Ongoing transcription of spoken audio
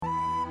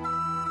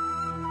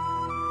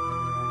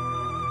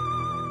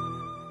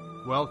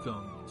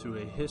Welcome to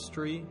A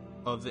History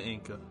of the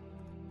Inca.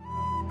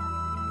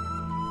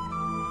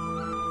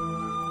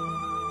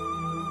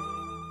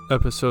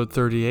 Episode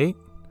 38,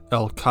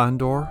 El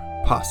Cóndor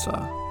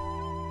Pasa.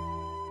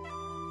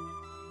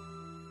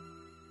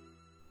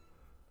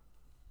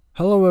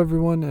 Hello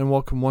everyone, and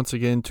welcome once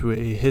again to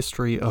A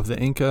History of the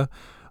Inca.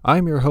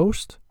 I'm your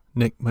host,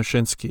 Nick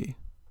Mashinsky.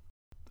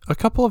 A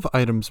couple of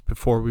items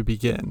before we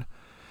begin.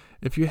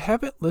 If you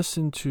haven't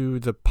listened to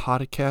the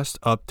podcast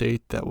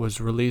update that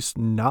was released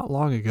not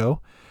long ago,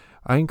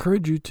 I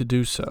encourage you to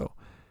do so.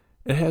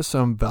 It has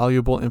some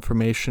valuable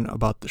information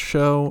about the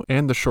show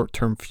and the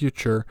short-term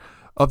future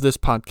of this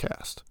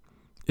podcast.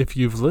 If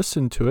you've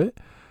listened to it,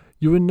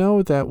 you would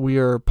know that we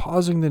are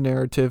pausing the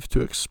narrative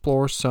to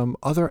explore some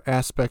other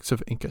aspects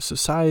of Inca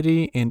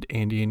society and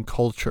Andean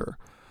culture.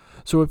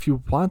 So if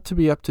you want to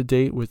be up to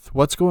date with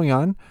what's going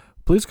on,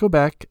 please go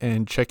back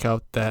and check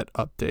out that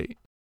update.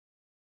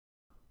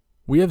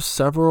 We have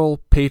several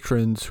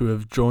patrons who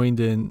have joined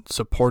in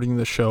supporting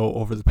the show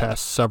over the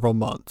past several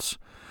months.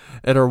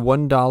 At our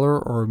 $1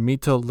 or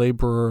Mita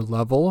Laborer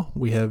level,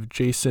 we have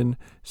Jason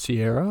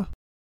Sierra.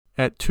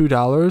 At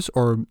 $2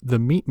 or the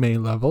Meat May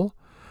level,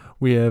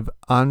 we have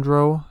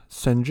Andro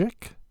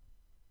Senjik.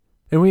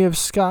 And we have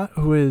Scott,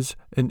 who is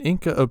an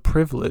Inca of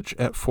privilege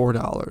at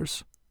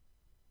 $4.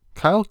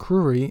 Kyle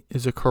Crury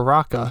is a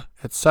Karaka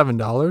at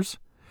 $7.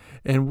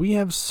 And we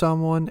have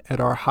someone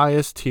at our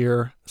highest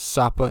tier,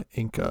 Sapa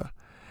Inca,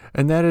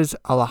 and that is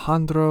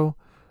Alejandro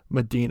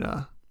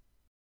Medina.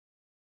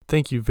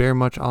 Thank you very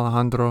much,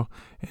 Alejandro,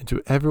 and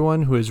to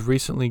everyone who has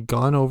recently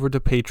gone over to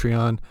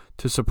Patreon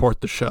to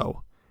support the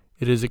show.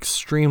 It is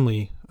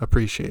extremely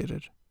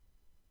appreciated.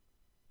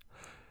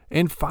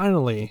 And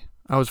finally,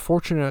 I was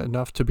fortunate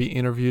enough to be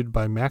interviewed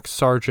by Max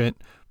Sargent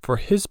for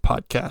his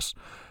podcast,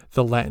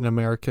 the Latin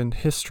American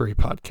History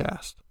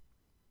Podcast.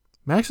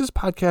 Max's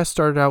podcast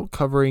started out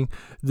covering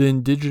the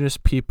indigenous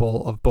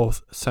people of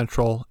both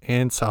Central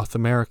and South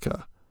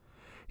America.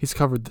 He's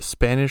covered the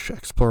Spanish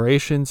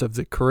explorations of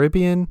the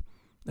Caribbean,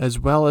 as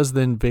well as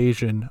the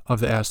invasion of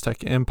the Aztec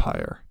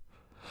Empire.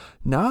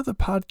 Now the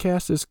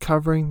podcast is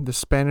covering the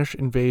Spanish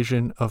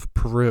invasion of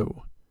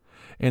Peru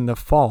and the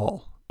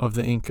fall of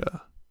the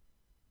Inca.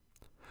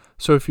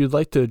 So if you'd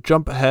like to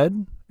jump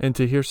ahead and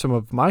to hear some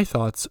of my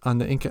thoughts on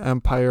the Inca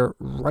Empire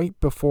right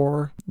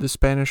before the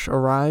Spanish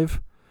arrive,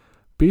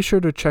 be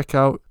sure to check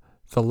out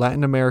the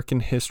Latin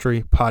American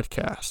History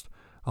Podcast.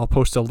 I'll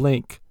post a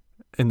link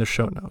in the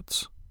show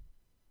notes.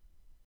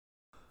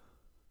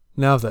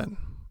 Now then,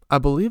 I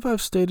believe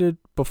I've stated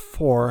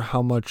before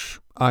how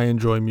much I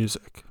enjoy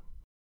music.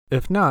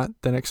 If not,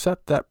 then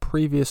accept that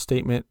previous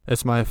statement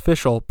as my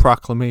official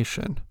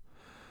proclamation.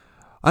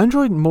 I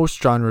enjoy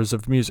most genres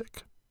of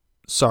music.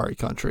 Sorry,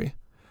 country.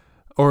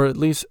 Or at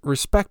least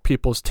respect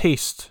people's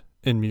taste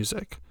in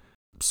music.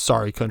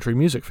 Sorry, country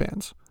music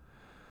fans.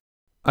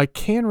 I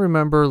can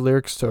remember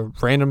lyrics to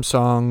random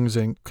songs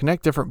and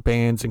connect different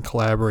bands and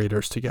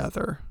collaborators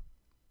together.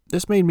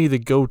 This made me the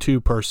go-to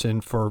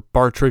person for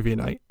bar trivia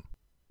night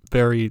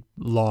very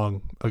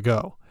long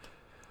ago,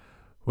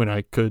 when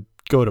I could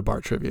go to bar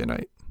trivia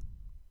night.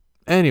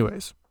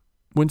 Anyways,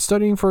 when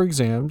studying for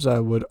exams, I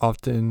would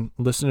often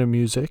listen to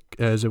music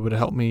as it would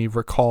help me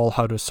recall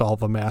how to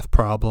solve a math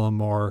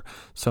problem or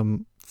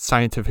some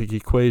scientific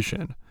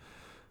equation.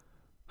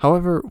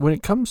 However, when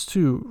it comes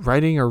to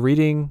writing or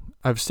reading,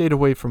 I've stayed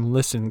away from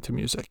listening to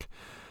music.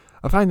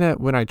 I find that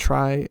when I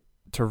try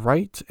to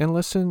write and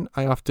listen,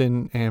 I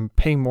often am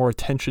paying more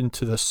attention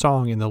to the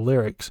song and the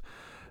lyrics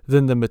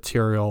than the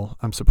material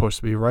I'm supposed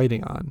to be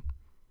writing on.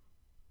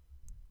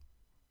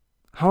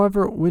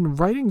 However, when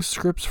writing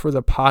scripts for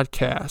the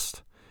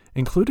podcast,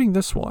 including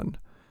this one,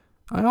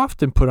 I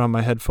often put on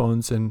my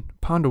headphones and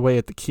pound away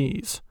at the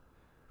keys.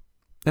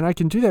 And I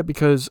can do that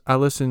because I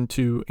listen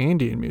to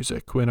Andean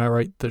music when I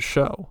write the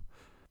show.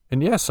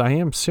 And yes, I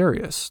am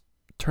serious.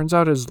 Turns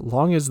out as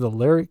long as the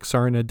lyrics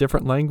are in a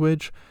different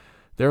language,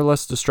 they're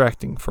less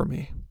distracting for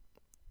me.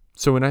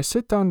 So when I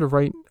sit down to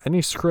write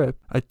any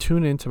script, I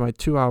tune into my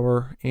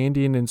 2-hour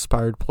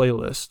Andean-inspired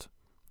playlist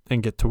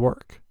and get to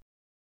work.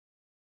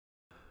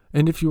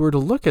 And if you were to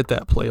look at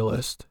that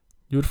playlist,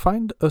 you would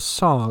find a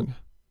song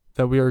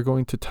that we are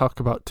going to talk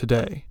about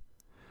today,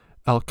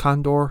 El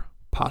Cóndor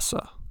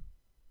Pasa.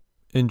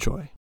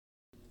 Enjoy.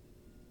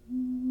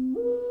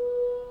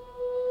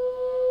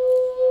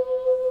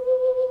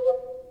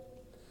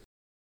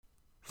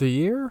 The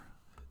year,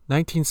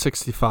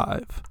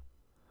 1965.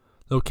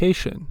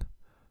 Location,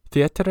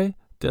 Théâtre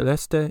de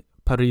l'Est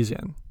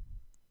Parisien,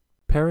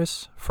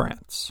 Paris,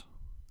 France.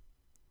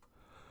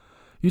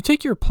 You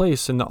take your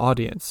place in the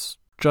audience,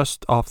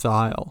 just off the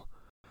aisle.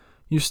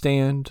 You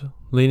stand,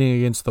 leaning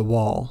against the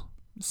wall,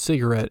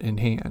 cigarette in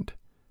hand.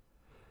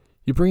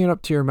 You bring it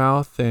up to your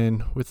mouth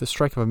and, with the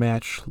strike of a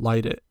match,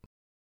 light it.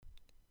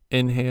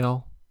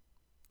 Inhale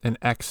and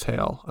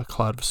exhale a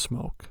cloud of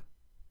smoke.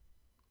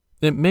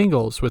 It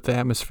mingles with the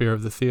atmosphere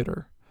of the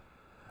theater,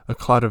 a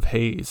cloud of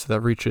haze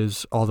that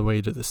reaches all the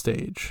way to the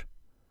stage.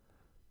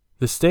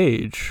 The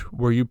stage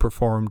where you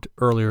performed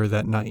earlier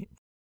that night.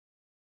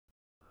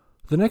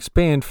 The next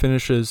band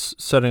finishes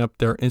setting up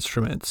their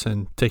instruments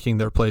and taking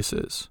their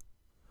places.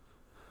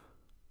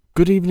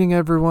 Good evening,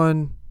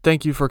 everyone.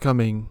 Thank you for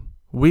coming.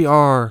 We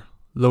are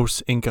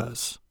Los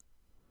Incas.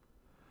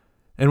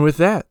 And with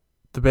that,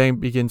 the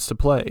band begins to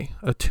play,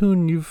 a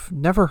tune you've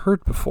never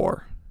heard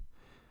before.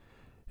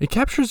 It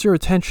captures your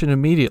attention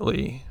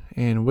immediately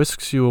and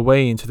whisks you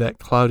away into that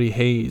cloudy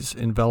haze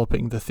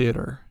enveloping the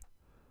theater.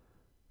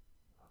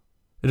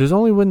 It is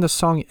only when the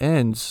song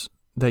ends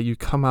that you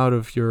come out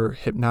of your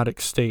hypnotic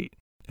state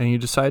and you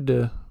decide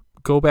to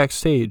go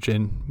backstage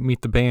and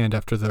meet the band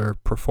after their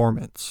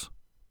performance.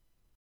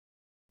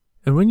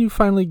 And when you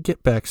finally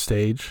get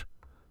backstage,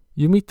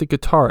 you meet the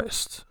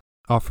guitarist,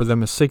 offer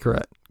them a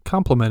cigarette,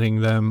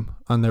 complimenting them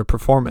on their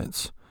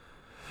performance,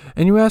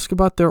 and you ask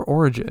about their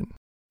origin.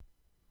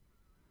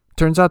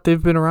 Turns out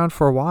they've been around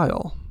for a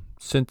while,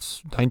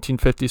 since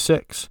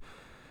 1956,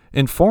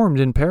 and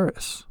formed in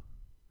Paris.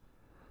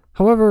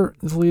 However,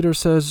 the leader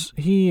says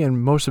he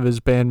and most of his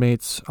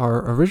bandmates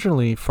are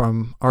originally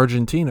from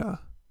Argentina.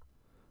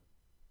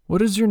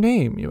 What is your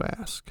name, you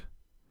ask?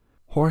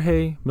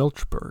 Jorge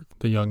Milchberg,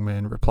 the young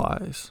man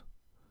replies.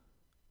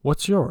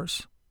 What's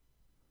yours?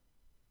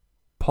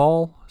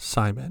 Paul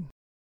Simon.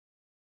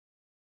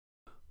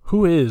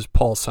 Who is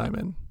Paul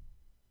Simon?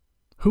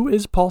 Who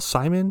is Paul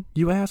Simon,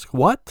 you ask?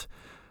 What?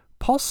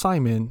 Paul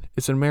Simon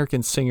is an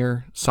American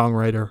singer,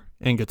 songwriter,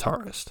 and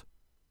guitarist.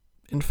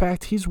 In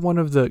fact, he's one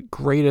of the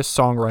greatest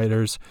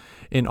songwriters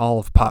in all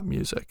of pop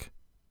music.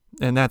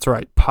 And that's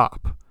right,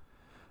 pop.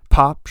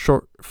 Pop,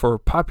 short for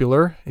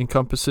popular,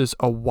 encompasses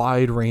a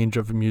wide range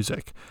of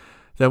music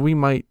that we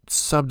might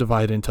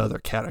subdivide into other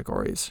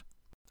categories.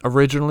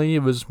 Originally,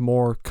 it was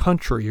more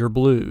country or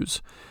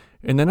blues.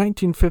 In the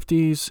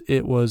 1950s,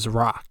 it was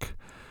rock.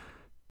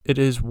 It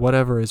is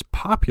whatever is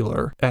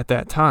popular at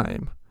that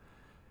time.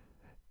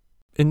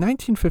 In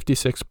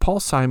 1956, Paul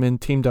Simon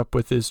teamed up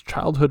with his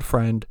childhood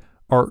friend,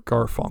 Art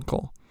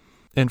Garfunkel,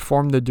 and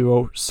formed the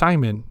duo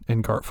Simon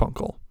and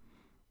Garfunkel.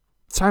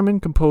 Simon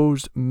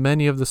composed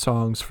many of the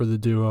songs for the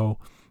duo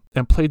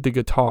and played the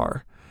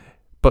guitar,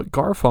 but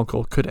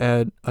Garfunkel could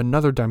add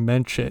another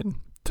dimension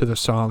to the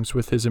songs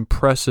with his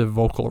impressive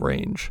vocal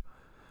range.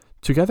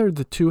 Together,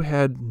 the two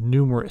had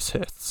numerous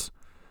hits,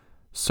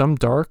 some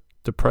dark,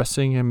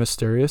 depressing, and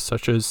mysterious,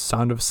 such as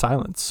Sound of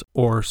Silence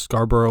or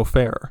Scarborough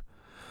Fair.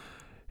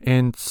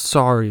 And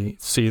sorry,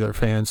 Seether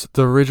fans,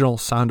 the original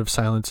Sound of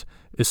Silence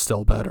is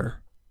still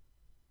better.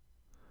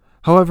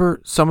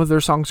 However, some of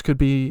their songs could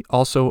be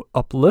also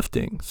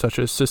uplifting, such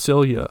as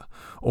Cecilia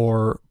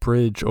or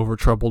Bridge Over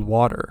Troubled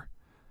Water.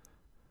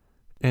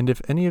 And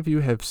if any of you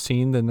have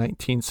seen the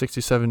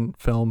 1967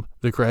 film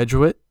The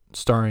Graduate,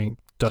 starring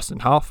Dustin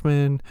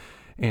Hoffman,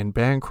 Anne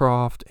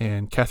Bancroft,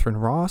 and Catherine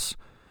Ross,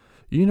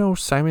 you know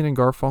Simon and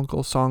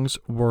Garfunkel songs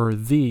were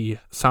the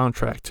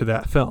soundtrack to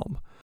that film,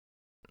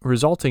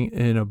 resulting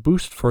in a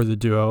boost for the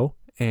duo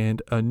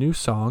and a new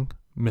song,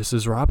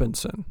 Mrs.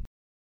 Robinson.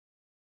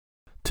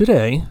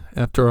 Today,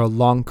 after a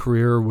long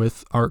career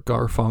with Art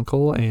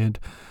Garfunkel and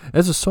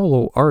as a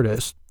solo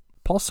artist,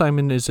 Paul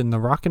Simon is in the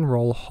Rock and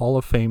Roll Hall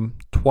of Fame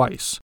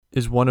twice,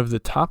 is one of the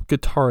top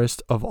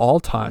guitarists of all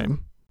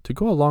time, to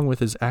go along with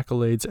his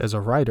accolades as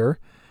a writer,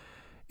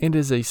 and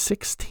is a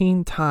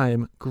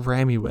 16-time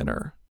Grammy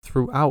winner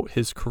throughout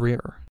his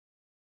career.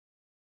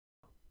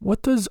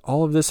 What does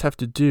all of this have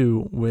to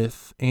do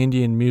with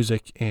Andean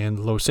music and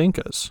Los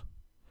Incas?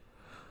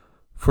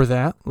 For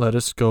that, let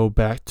us go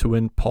back to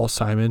when Paul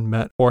Simon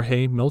met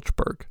Jorge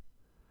Milchberg.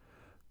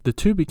 The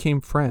two became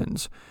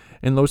friends,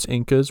 and Los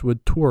Incas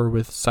would tour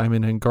with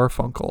Simon and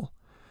Garfunkel.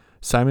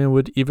 Simon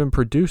would even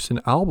produce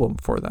an album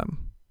for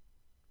them.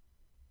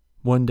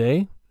 One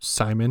day,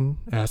 Simon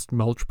asked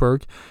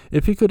Milchberg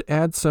if he could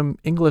add some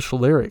English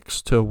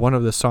lyrics to one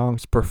of the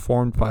songs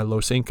performed by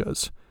Los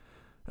Incas,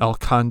 El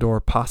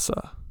Cóndor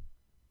Pasa.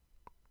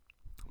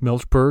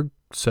 Milchberg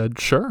said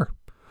sure.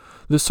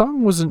 The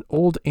song was an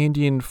old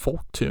Andean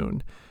folk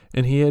tune,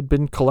 and he had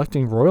been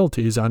collecting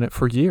royalties on it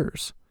for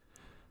years.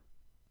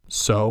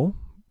 So,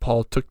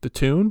 Paul took the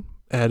tune,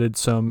 added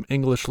some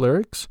English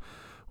lyrics,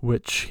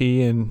 which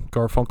he and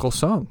Garfunkel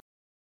sung.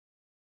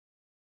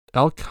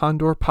 El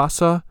Cóndor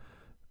Pasa,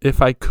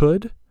 If I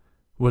Could,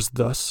 was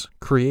thus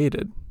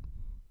created.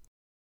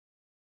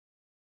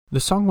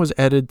 The song was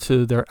added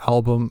to their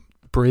album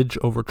Bridge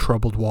Over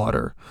Troubled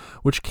Water,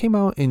 which came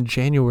out in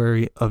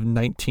January of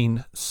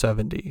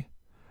 1970.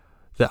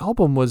 The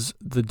album was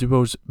the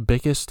duo's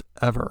biggest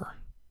ever.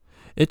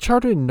 It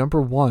charted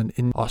number 1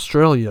 in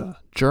Australia,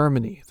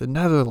 Germany, the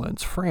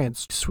Netherlands,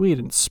 France,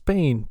 Sweden,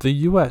 Spain, the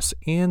US,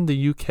 and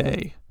the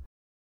UK.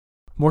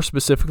 More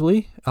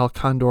specifically, El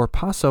Cóndor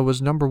Pasa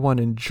was number 1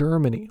 in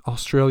Germany,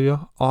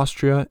 Australia,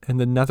 Austria, and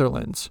the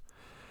Netherlands.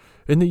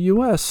 In the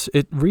US,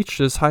 it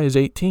reached as high as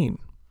 18,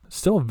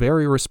 still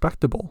very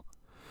respectable.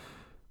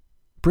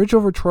 Bridge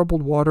Over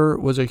Troubled Water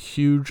was a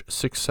huge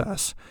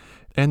success,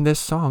 and this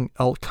song,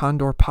 El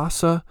Cóndor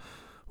Pasa,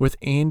 with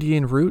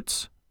Andean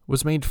roots,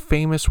 was made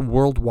famous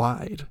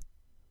worldwide.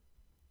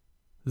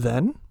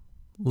 Then,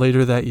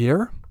 later that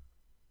year,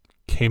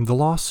 came the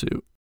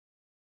lawsuit.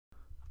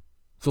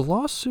 The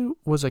lawsuit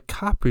was a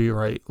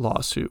copyright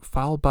lawsuit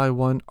filed by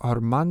one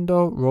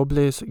Armando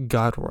Robles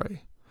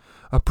Garroy,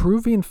 a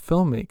Peruvian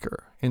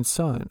filmmaker and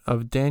son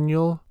of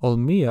Daniel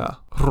Olmilla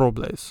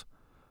Robles.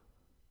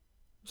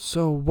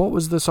 So what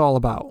was this all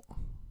about?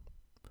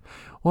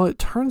 Well, it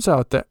turns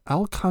out that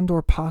El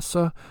Cóndor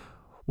Pasa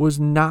was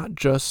not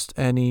just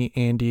any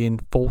Andean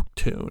folk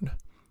tune.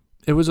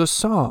 It was a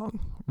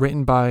song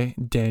written by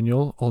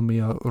Daniel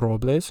Olmilla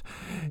Robles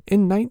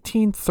in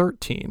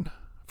 1913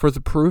 for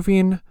the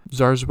Peruvian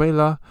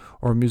zarzuela,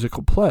 or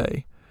musical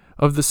play,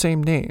 of the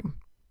same name,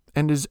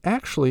 and is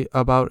actually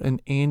about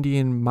an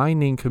Andean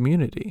mining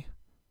community.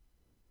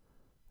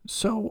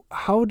 So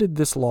how did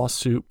this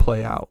lawsuit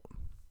play out?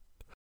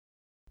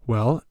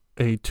 Well,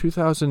 a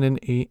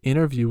 2008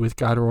 interview with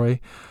Garroy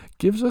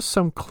gives us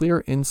some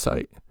clear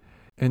insight,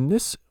 and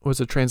this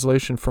was a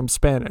translation from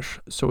Spanish,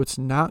 so it's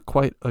not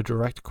quite a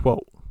direct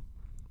quote.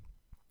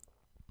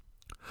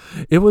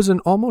 It was an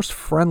almost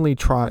friendly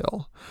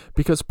trial,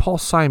 because Paul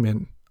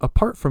Simon,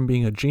 apart from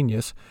being a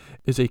genius,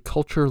 is a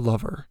culture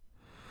lover.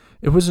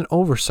 It was an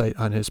oversight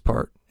on his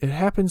part. It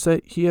happens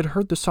that he had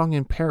heard the song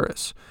in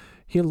Paris.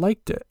 He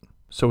liked it,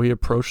 so he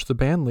approached the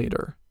band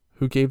leader,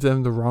 who gave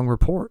them the wrong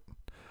report.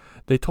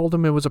 They told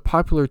him it was a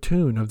popular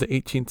tune of the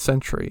 18th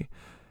century,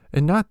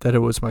 and not that it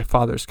was my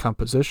father's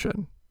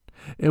composition.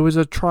 It was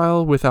a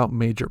trial without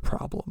major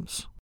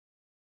problems.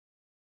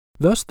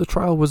 Thus, the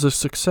trial was a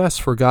success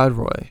for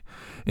Garroy,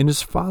 and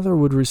his father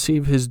would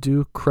receive his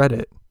due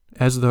credit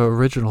as the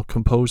original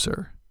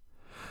composer.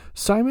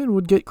 Simon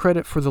would get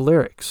credit for the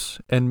lyrics,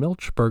 and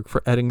Milchberg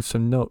for adding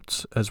some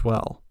notes as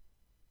well.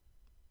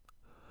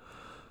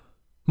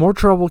 More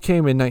trouble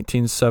came in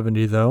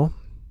 1970, though.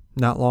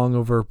 Not long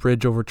over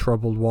Bridge Over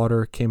Troubled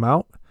Water came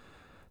out.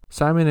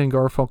 Simon and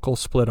Garfunkel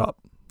split up,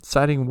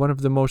 citing one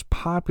of the most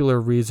popular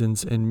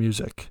reasons in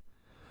music: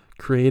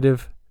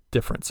 creative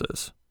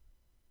differences.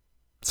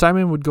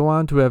 Simon would go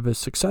on to have a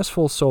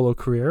successful solo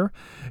career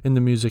in the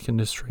music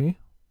industry,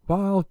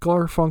 while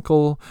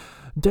Garfunkel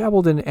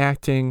dabbled in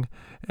acting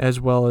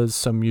as well as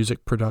some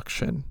music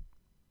production.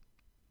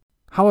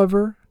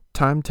 However,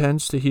 time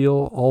tends to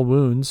heal all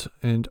wounds,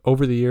 and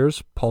over the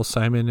years, Paul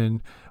Simon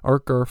and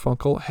Art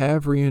Garfunkel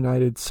have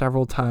reunited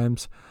several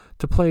times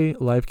to play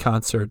live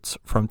concerts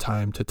from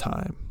time to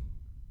time.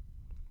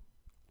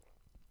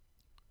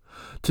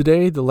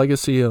 Today, the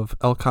legacy of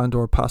El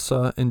Cóndor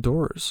Pasa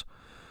endures.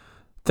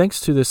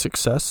 Thanks to the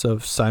success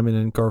of Simon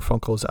and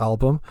Garfunkel's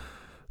album,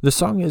 the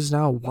song is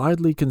now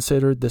widely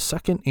considered the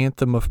second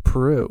anthem of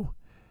Peru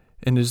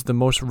and is the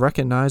most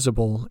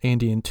recognizable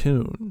Andean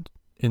tune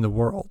in the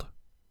world.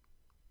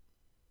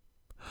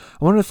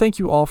 I want to thank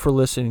you all for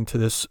listening to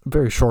this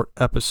very short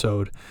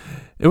episode.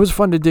 It was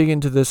fun to dig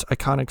into this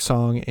iconic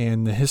song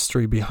and the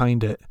history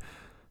behind it.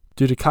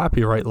 Due to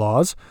copyright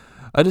laws,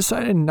 I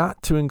decided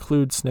not to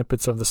include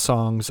snippets of the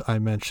songs I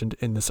mentioned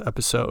in this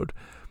episode,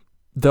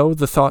 though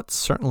the thoughts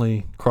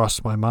certainly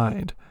crossed my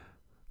mind.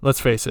 Let's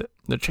face it,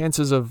 the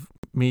chances of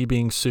me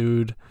being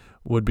sued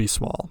would be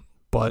small,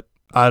 but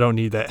I don't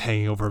need that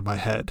hanging over my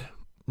head,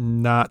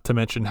 not to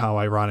mention how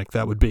ironic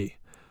that would be.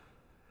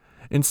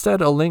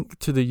 Instead, a link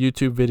to the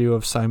YouTube video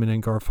of Simon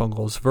and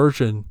Garfunkel's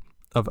version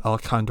of El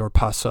Cóndor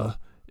Pasa,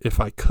 If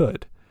I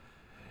Could,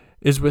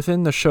 is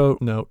within the show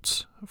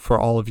notes for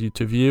all of you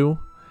to view,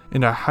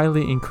 and I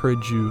highly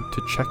encourage you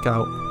to check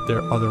out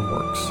their other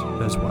works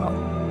as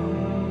well.